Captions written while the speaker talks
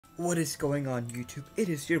What is going on YouTube? It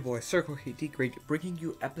is your boy SirJorgedeGreat bringing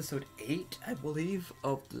you episode 8, I believe,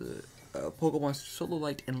 of the Pokemon Solo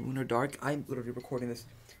Light and Lunar Dark. I'm literally recording this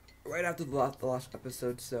right after the last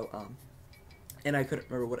episode, so and I couldn't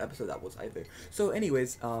remember what episode that was either. So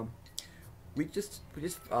anyways, we just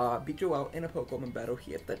beat Joe out in a Pokemon battle.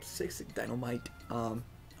 He had that 6 Dynamite.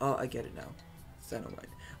 I get it now. It's Dynamite.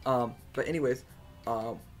 But anyways,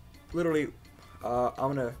 literally, I'm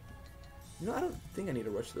gonna. You know, I don't think I need to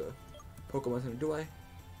rush the Pokemon Center, do I?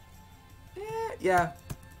 Yeah.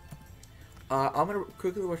 I'm gonna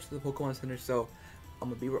quickly rush to the Pokemon Center, so I'm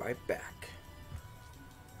gonna be right back.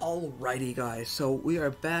 Alrighty, guys. So we are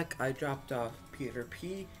back. I dropped off Peter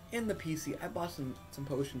P in the PC. I bought some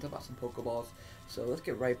potions. I bought some Pokeballs. So let's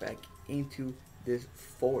get right back into this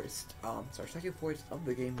forest. It's our second forest of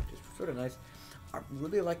the game, which is sort of nice. I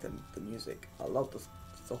really like the music. I love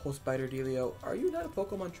the whole spider dealio. Are you not a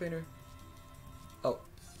Pokemon trainer? Oh,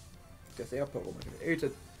 guess they are Pokemon. It's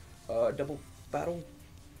a double battle,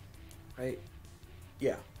 right?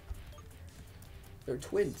 Yeah. They're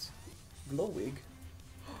twins. Glowwig.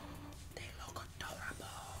 They look adorable.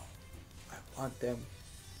 I want them.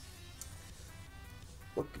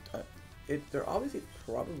 What? They're obviously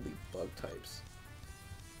probably bug types.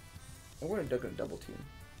 And we're gonna double team.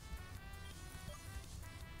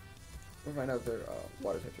 We'll find out if they're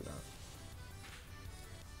water types or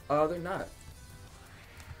not. They're not.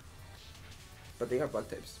 But they are bug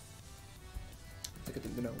types. It's a good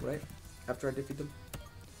thing to know, right? After I defeat them.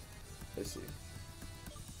 Let's see.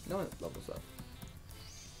 No one levels up.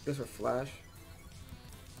 Goes for Flash.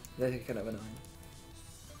 That's kind of annoying.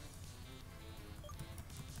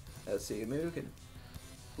 Let's see, maybe we can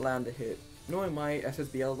land a hit. Knowing my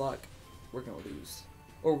SSBL lock, we're gonna lose.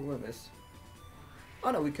 Or we're gonna miss. Oh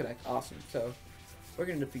no, we connect. Awesome. So we're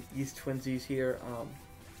gonna defeat these twinsies here.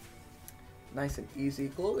 Nice and easy.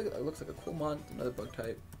 Glowwig looks like a cool mon, another bug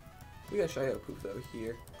type. We got Shiapup though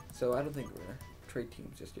here, so I don't think we're gonna trade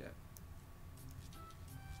teams just yet.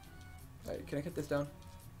 Alright, can I cut this down?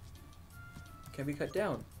 Can we cut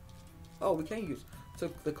down? Oh, we can't use.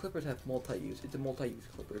 So the clippers have multi-use. It's a multi-use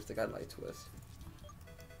clippers that got light to us.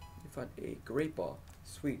 We found a great ball.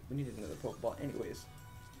 Sweet. We needed another Pokeball anyways.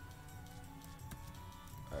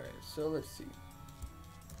 Alright, so let's see.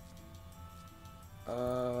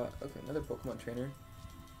 Okay, another Pokemon trainer.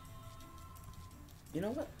 You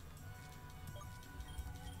know what?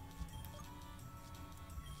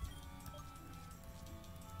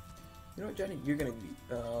 You know what, Johnny? You're gonna be,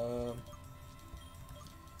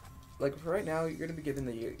 like, for right now, you're gonna be given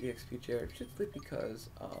the EXP chair, simply because,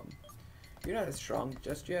 you're not as strong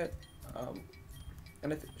just yet,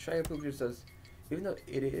 and I think Shiapup just does, even though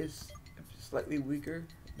it is slightly weaker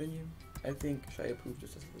than you, I think Shiapup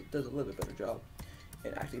just does a little bit better job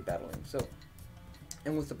in actually battling. So,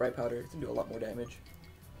 and with the bright powder, it's gonna do a lot more damage.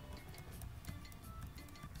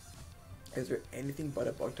 Is there anything but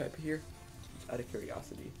a bug type here? Just out of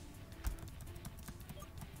curiosity.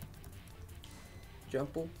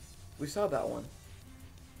 Jumple, we saw that one.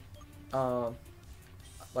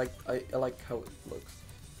 Like I like how it looks.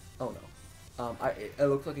 Oh no, it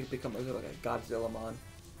looks like it becomes like a Godzilla mon.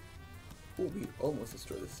 Ooh, we almost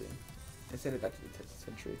destroyed this thing and send it back to the 10th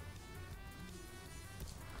century.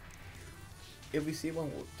 If we see one,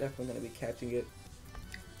 we're definitely going to be catching it.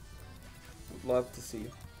 Would love to see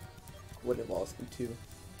what it evolves into.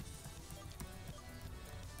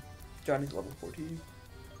 Johnny's level 14.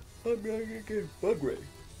 I'm gonna get Bug Ray.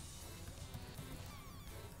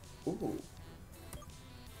 Ooh.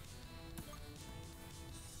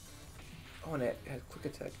 Oh, and it has quick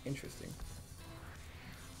attack. Interesting.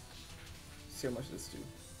 See how much this do.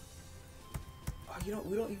 Oh, you know,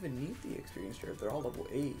 we don't even need the experience share. They're all level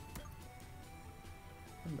 8.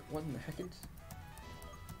 What in the heckins?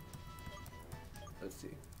 Let's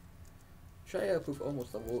see. Shiapup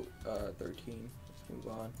almost level 13. Let's move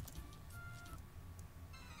on.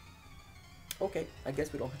 Okay, I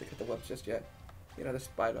guess we don't have to cut the webs just yet. You know, the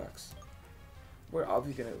Spidox. We're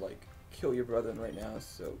obviously gonna, like, kill your brother right now,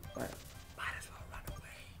 so might as well run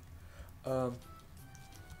away.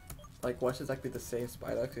 Like, watch exactly the same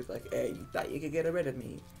Spidox. It's like, hey, you thought you could get rid of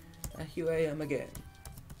me. And here I am again.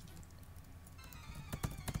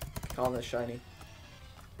 Calling it shiny.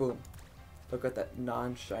 Boom. Look at that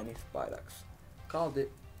non-shiny Spidox. Called it.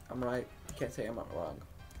 I'm right. You can't say I'm not wrong.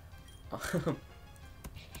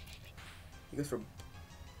 He goes for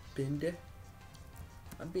Binde.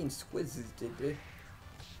 I'm being squizzed, did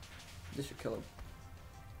this should kill him.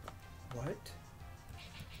 What?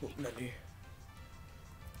 Oh, nutty.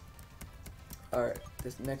 Alright,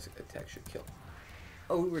 this next attack should kill.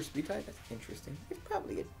 Oh, we were speed type? That's interesting. It's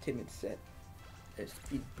probably a timid set. a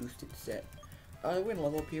speed boosted set. We're gonna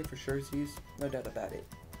level up here for sure, no doubt about it.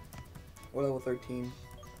 We're level 13.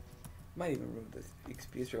 Might even remove the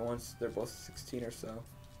XP for once. They're both 16 or so.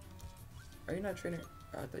 Are you not a trainer?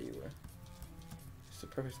 I thought you were. It's the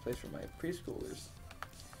perfect place for my preschoolers.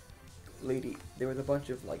 Lady, there was a bunch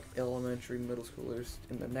of like elementary, middle schoolers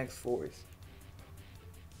in the next forest.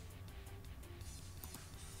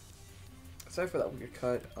 Sorry for that weird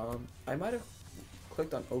cut. I might have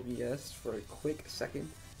clicked on OBS for a quick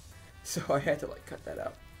second, so I had to like cut that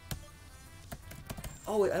out.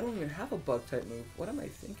 Oh wait, I don't even have a bug type move. What am I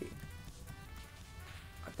thinking?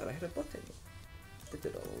 I thought I had a bug type move. That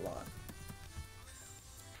did a lot.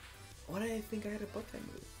 Why did I think I had a bug type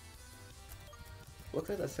move? Looks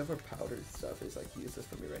like that silver powder stuff is like useless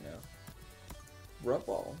for me right now. Rub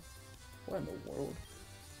ball? What in the world?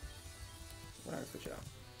 We're not gonna switch out.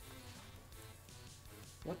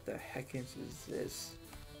 What the heck is this?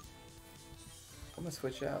 I'm gonna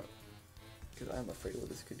switch out because I'm afraid of what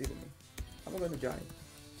this could do to me. I'm gonna go to the giant,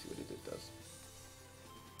 see what it does.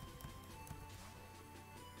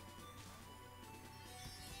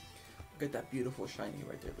 Look at that beautiful shiny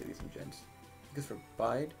right there, ladies and gents. Because for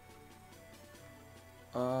Bide,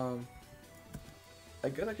 I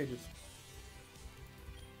guess I could just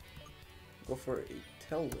go for a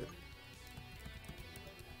tail whip.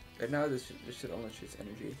 And now this should only chase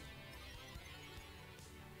energy.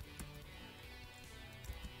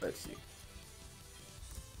 Let's see.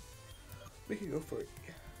 We can go for it.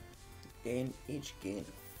 Gain each gain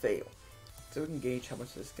fail. So we can gauge how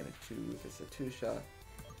much this is gonna do if it's a 2-shot.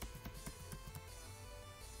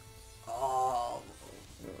 Oh,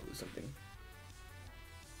 we're gonna lose something.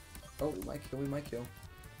 Oh, we might kill.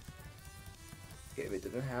 If it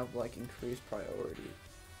didn't have like increased priority.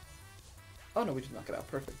 Oh no, we just knock it out.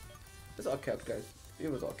 Perfect. It's all capped, guys.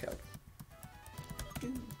 It was all capped.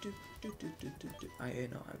 I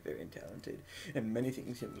know I'm very talented and many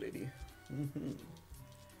things, young lady.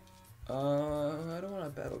 I don't want to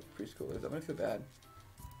battle preschoolers. I'm gonna feel bad.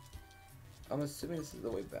 I'm assuming this is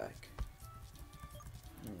the way back.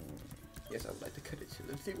 Yes, I would like to cut it too.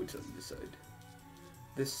 Let's see what's on this side.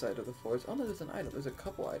 This side of the forest. Oh no, there's an item. There's a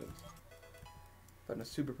couple items. Found a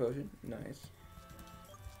super potion. Nice.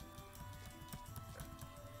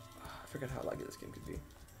 I forgot how laggy this game could be.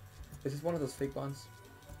 Is this one of those fake bonds?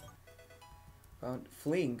 Found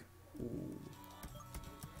fling. Ooh.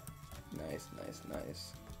 Nice, nice,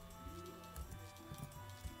 nice.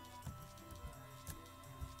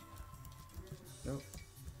 Nope.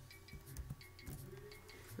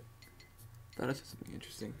 Thought I said something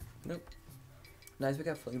interesting. Nope. Nice, we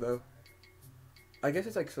got fling though. I guess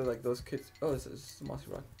it's like so like those kids. Oh, this is Mossy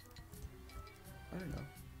Rock. I don't know.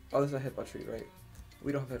 Oh, this is a headbutt tree, right?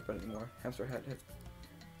 We don't have headbutt anymore. Hamster head.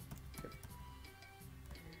 Okay.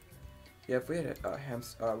 Yeah, if we had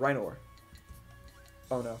Rhinoor.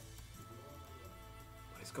 Oh no.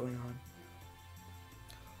 What is going on?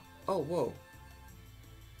 Oh, whoa.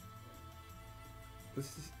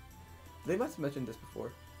 This is. They must have mentioned this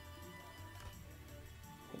before.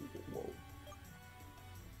 Whoa.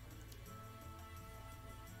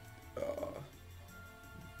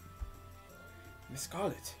 Miss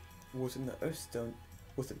Scarlet was in the Earthstone.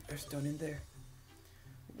 Was an Earthstone in there?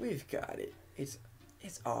 We've got it. It's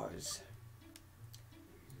ours.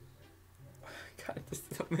 God, there's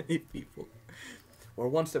so many people. We're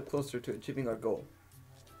one step closer to achieving our goal.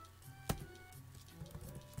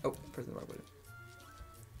 Oh, pressing the wrong button.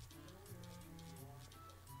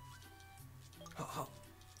 Oh.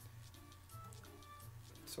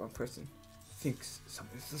 This wrong person thinks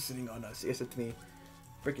somebody's listening on us. Yes, it's me.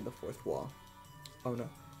 Breaking the fourth wall. Oh no.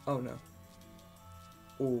 Oh no.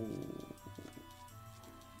 Ooh.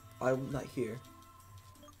 I'm not here.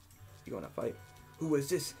 You wanna fight? Who is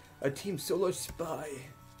this? A Team Solar spy.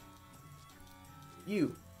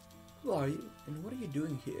 You. Who are you? And what are you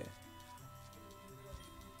doing here?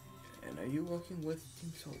 And are you working with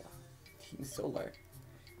Team Solar? Team Solar.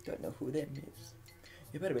 Don't know who them is.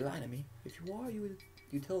 You better be lying to me. If you are, you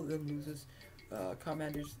tell them losers,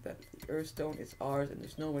 commanders, that the Earthstone is ours, and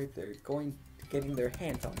there's no way they're getting their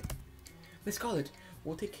hands on it. Miss Scarlet,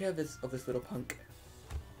 we'll take care of this little punk.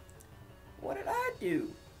 What did I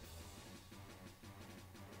do?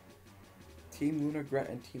 Team Lunar Grunt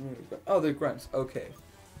and Team Lunar Grunt. Oh, they're grunts. Okay.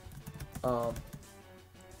 Oh,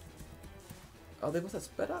 they both have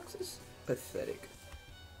Spedoxes? Pathetic.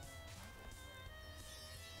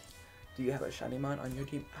 Do you have a shiny mon on your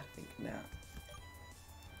team? I think not.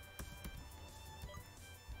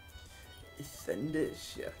 Send it,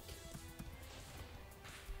 Shuck.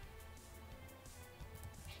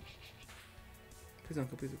 Please don't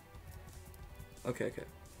go, please. Okay.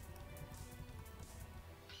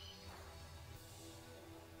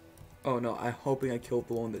 Oh no, I'm hoping I killed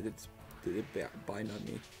the one that did bind on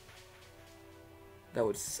me. That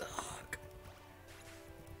would suck.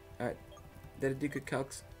 Alright. Did it do good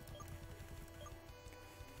calcs?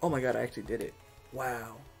 Oh my god, I actually did it.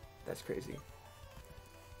 Wow. That's crazy.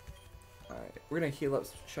 Alright, we're gonna heal up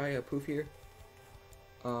Shia Poof here.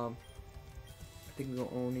 I think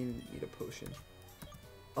we'll only need a potion.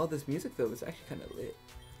 Oh, this music though is actually kind of lit.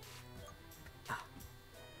 Ah.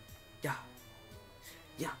 Yeah.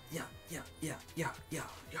 Yeah, yeah, yeah, yeah, yeah, yeah,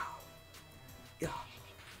 yeah. Yeah.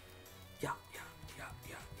 Yeah, yeah, yeah,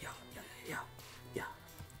 yeah, yeah, yeah, yeah, yeah.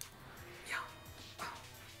 Yeah. Ah.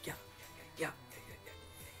 Yeah, yeah, yeah,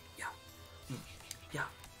 yeah, yeah, yeah.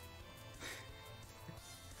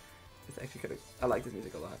 It's actually kind of, I like this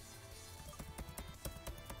music a lot.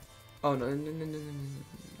 Oh no, no, no, no, no, no,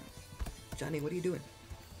 no. Johnny, what are you doing?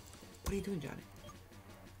 What are you doing, Johnny?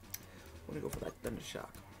 I want to go for that thunder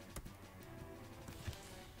shock.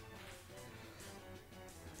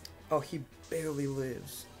 Oh, he barely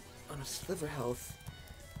lives on a sliver health.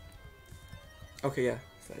 Okay, yeah.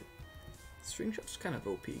 So string shot's kind of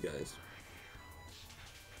OP, guys.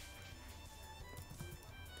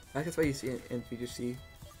 I think that's why you see it in VGC.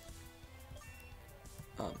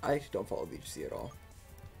 I actually don't follow VGC at all.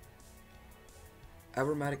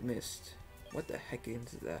 Aromatic Mist. What the heck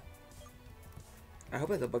is that? I hope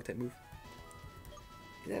that's a bug type move.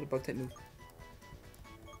 Is that a bug type move?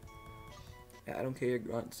 Yeah, I don't care your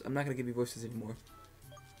grunts. I'm not gonna give you voices anymore.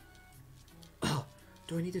 Oh,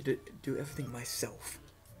 do I need to do everything myself?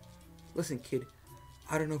 Listen, kid.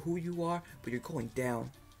 I don't know who you are, but you're going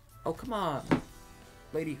down. Oh, come on.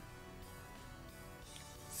 Lady.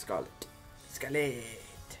 Scarlet. Scarlet.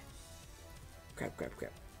 Crap, crap,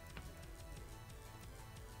 crap.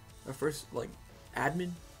 Our first, like,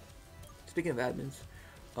 admin. Speaking of admins,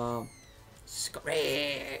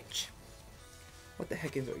 Scratch. What the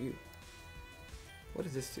heck are you? What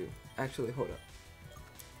does this do? Actually, hold up.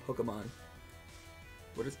 Pokemon.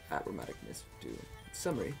 What does Aromatic Mist do?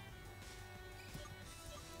 Summary.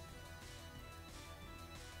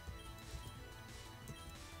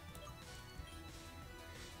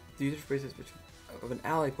 The user phrases of an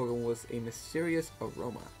ally Pokemon was a mysterious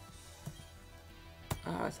aroma.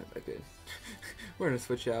 Ah, that's not that good. We're gonna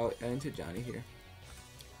switch out into Johnny here.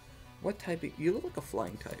 What type? You look like a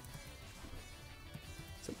flying type.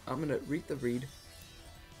 So I'm gonna read the read.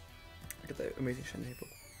 Look at that amazing shiny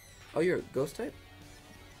Pokemon. Oh, you're a ghost type?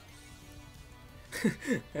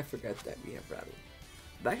 I forgot that we have Rattle.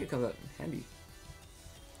 That actually comes out handy.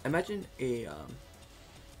 Imagine a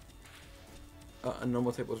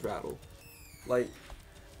normal type was Rattle. Like,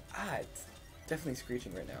 it's definitely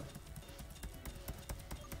screeching right now.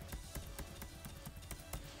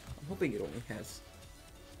 I'm hoping it only has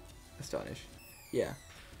Astonish. Yeah,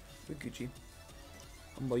 we're Gucci.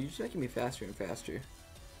 Well, you're just making me faster and faster.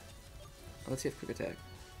 Let's see if quick attack.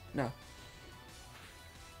 No.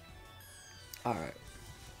 Alright.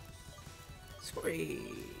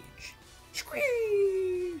 Screech!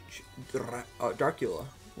 Screech! Darkula.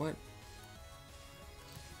 What?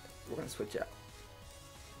 We're gonna switch out.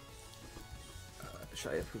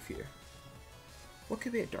 Shia Poof here. What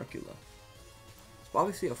could be a Darkula? It's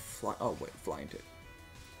obviously a flying tip.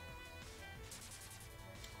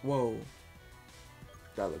 Whoa.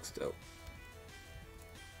 That looks dope.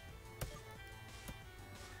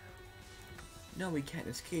 No, we can't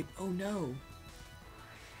escape. Oh no.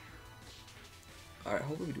 Alright,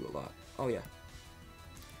 hopefully we do a lot. Oh yeah.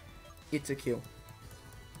 It's a kill.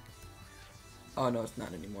 Oh no, it's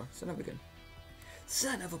not anymore. Son of a gun.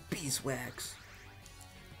 Son of a beeswax.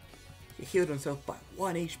 He healed himself by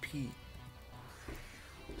 1 HP.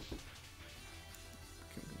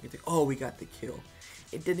 Oh, we got the kill.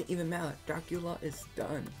 It didn't even matter. Darkula is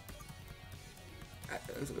done.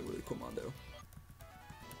 That was a really cool mod though.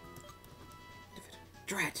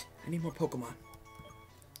 Drat! I need more Pokemon.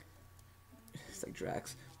 It's like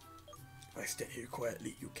Drax. I stand here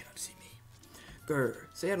quietly, you cannot see me. Grr,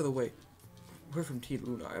 stay out of the way. We're from Team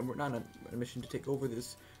Lunar, and we're not on a mission to take over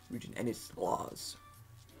this region and its laws.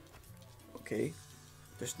 Okay?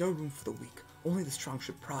 There's no room for the weak. Only the strong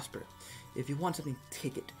should prosper. If you want something,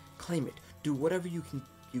 take it. Claim it. Do whatever you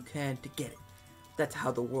can to get it. That's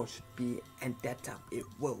how the world should be, and that's how it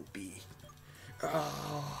will be.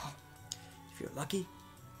 If you're lucky,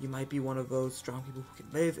 you might be one of those strong people who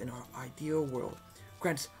can live in our ideal world.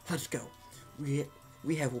 Grants, let's go. We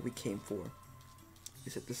have what we came for.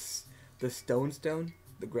 Is it the stone?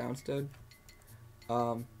 The ground stone?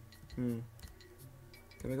 Can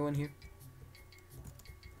we go in here?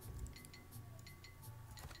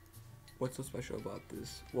 What's so special about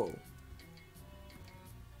this? Whoa.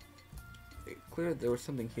 clear there was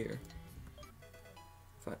something here.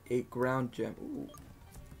 Found 8 ground gem. Ooh.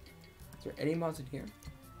 Is there any mods in here?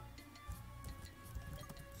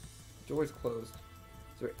 Door's closed.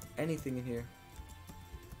 Is there anything in here?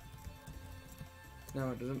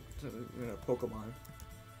 No, it doesn't. Pokemon.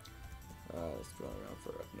 Let's go around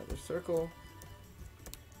for another circle.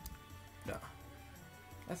 No.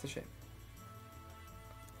 That's a shame.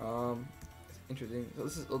 Interesting. So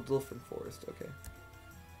this is a dolphin forest, okay.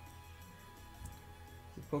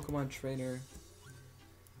 The Pokemon trainer.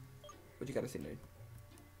 What you gotta say, Nate?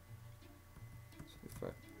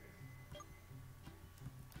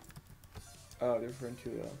 They're referring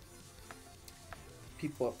to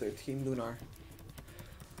people up there, Team Lunar.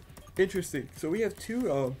 Interesting. So we have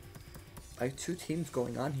two teams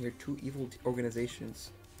going on here, two evil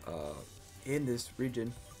organizations in this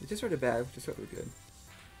region, which is sort of bad, which is sort of good.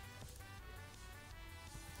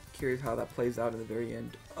 Curious how that plays out in the very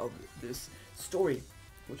end of this story,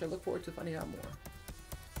 which I look forward to finding out more.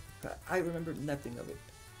 But I remember nothing of it.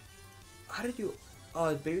 How did you...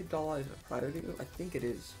 is Baby Doll is a priority? I think it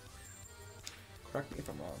is. Correct me if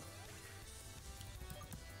I'm wrong.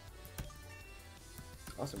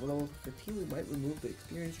 Awesome. Well, for team, we might remove the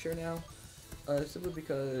experience share now, simply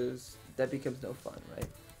because that becomes no fun, right?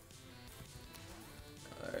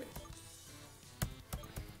 All right.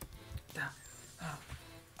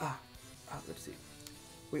 Let's see.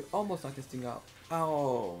 We almost knocked this thing out.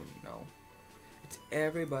 Oh no! It's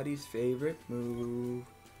everybody's favorite move.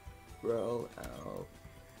 Roll out.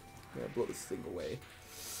 I'm gonna blow this thing away.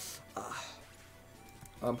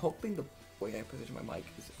 I'm hoping the way I position my mic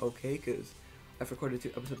is okay, because I've recorded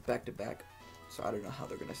 2 episodes back to back, so I don't know how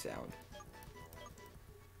they're gonna sound.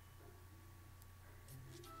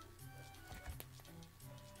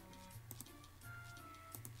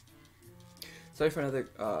 Sorry for another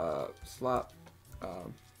slop.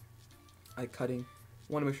 I cutting.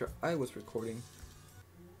 Want to make sure I was recording.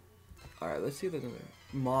 All right, let's see if there's another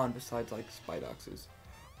Mon besides like Spidoxes.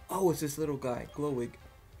 Oh, it's this little guy, Glowwig.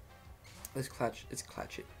 Let's clutch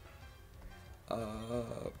it.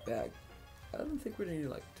 Bag. I don't think we're gonna need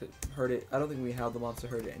like to hurt it. I don't think we have the monster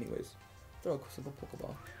hurt it anyways. Throw a simple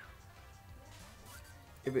Pokeball.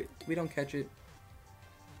 If we don't catch it.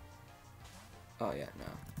 Oh yeah, no.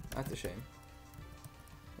 That's a shame.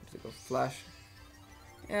 Let's go flash.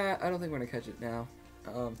 Yeah, I don't think we're gonna catch it now.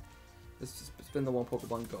 Let's just spin the one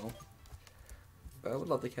Pokeball and go. I would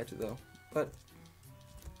love to catch it though. But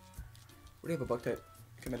we do have a bug type.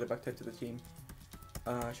 Committed bug type to the team.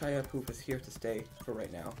 Shia Poof is here to stay for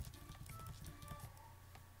right now.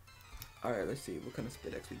 Alright, let's see what kind of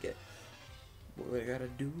Spidex we get. What I gotta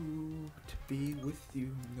do to be with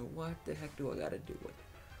you? You know, what the heck do I gotta do?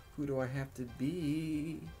 Who do I have to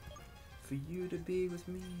be for you to be with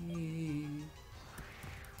me?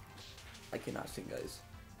 I cannot sing, guys.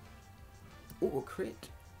 Oh, a crit.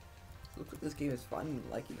 Looks like this game is finally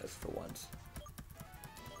liking us for once.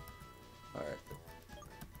 Alright.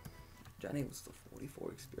 Johnny was the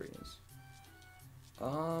 44 experience.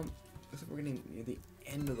 Looks like we're getting near the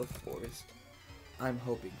end of the forest. I'm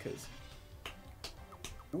hoping, because...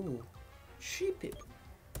 Ooh. Sheepip.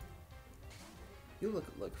 You look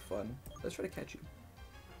like fun. Let's try to catch you.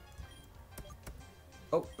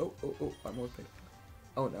 Oh, I'm open.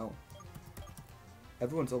 Oh no.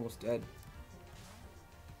 Everyone's almost dead.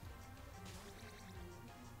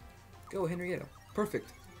 Go, Henrietta.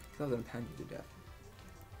 Perfect. That was gonna pound you to death.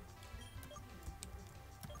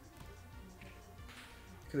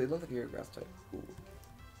 Because they look like you're a grass type. Ooh.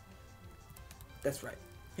 That's right.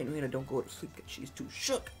 Henrietta don't go to sleep because she's too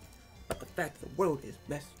shook. But the fact the world is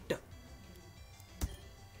messed up.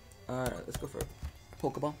 Alright, let's go for a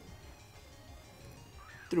Pokeball.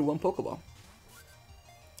 Threw one Pokeball.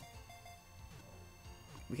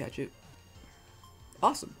 We catch it.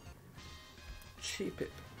 Awesome.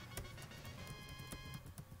 Sheepip.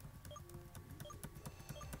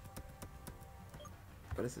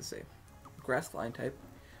 What does it say? Grass line type.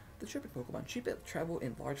 The Sheepip Pokemon. Sheepip travel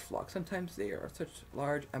in large flocks. Sometimes there are such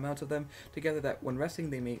large amounts of them together that when resting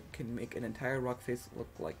they can make an entire rock face look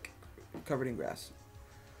like covered in grass.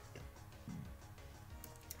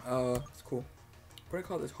 It's cool. We're gonna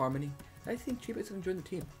call this Harmony. I think Sheepip's gonna join the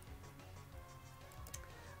team.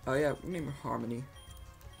 Oh yeah, we name her Harmony.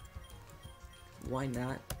 Why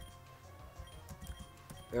not?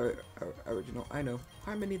 Original. I know.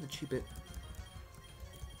 Harmony the Sheepip.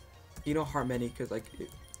 You know Harmony because like it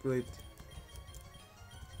really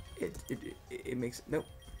it makes nope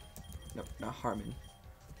not Harmony.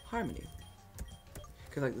 Harmony.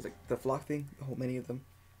 Because like there's like the flock thing, the whole many of them.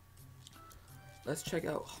 Let's check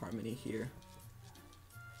out Harmony here.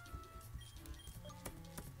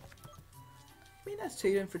 may not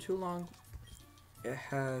stay in for too long. It's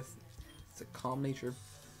a calm nature.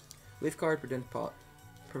 Leaf card prevents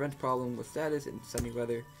problem with status in sunny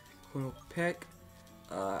weather. Peck,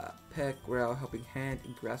 growl, helping hand,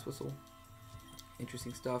 and grass whistle.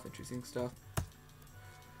 Interesting stuff.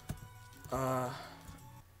 I'm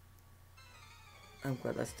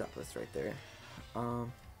glad I stopped this right there.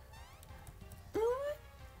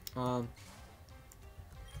 Let's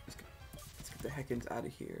get the heckins out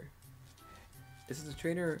of here. Is this a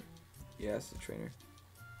trainer? Yeah, it's a trainer.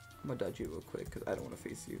 I'm gonna dodge you real quick because I don't want to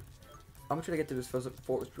face you. I'm gonna try to get to this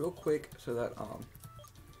forest real quick so that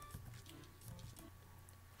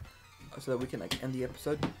we can like end the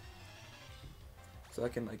episode. So I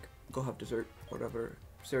can like go have dessert, whatever,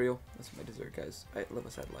 cereal. That's my dessert, guys. I live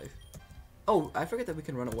a sad life. Oh, I forget that we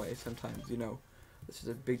can run away sometimes. You know, this is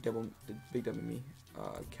a big double me.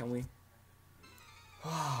 Can we?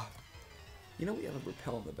 You know we have a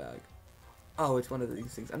repel in the bag. Oh, it's one of these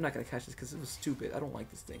things. I'm not gonna catch this because it was stupid. I don't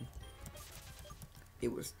like this thing.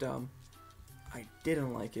 It was dumb. I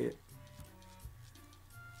didn't like it.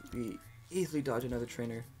 We easily dodge another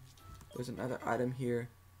trainer. There's another item here.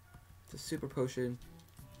 It's a super potion.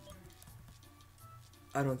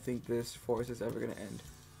 I don't think this forest is ever gonna end.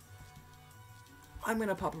 I'm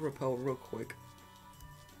gonna pop a repel real quick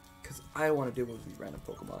because I don't want to deal with these random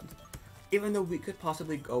Pokemon. Even though we could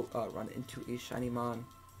possibly go run into a shiny mon,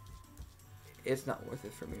 it's not worth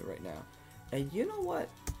it for me right now. And you know what?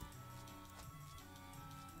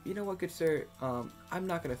 You know what, good sir? I'm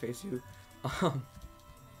not gonna face you.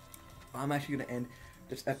 I'm actually gonna end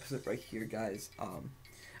this episode right here, guys.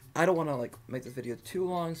 I don't want to like make this video too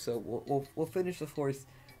long, so we'll finish the forest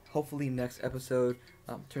hopefully next episode.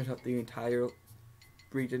 Turns out the entire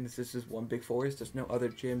region is just one big forest. There's no other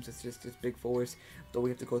gyms. It's just this big forest that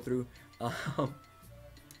we have to go through.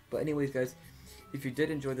 But anyways, guys, if you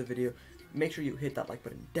did enjoy the video, make sure you hit that like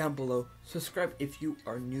button down below. Subscribe if you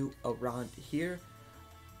are new around here.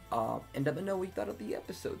 And let me know what you thought of the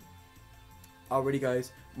episode. Alrighty,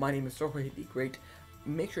 guys, my name is SirJorgedeGreat.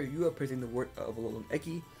 Make sure you are praising the word of Alolan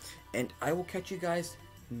Eki, and I will catch you guys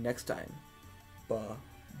next time. Bye.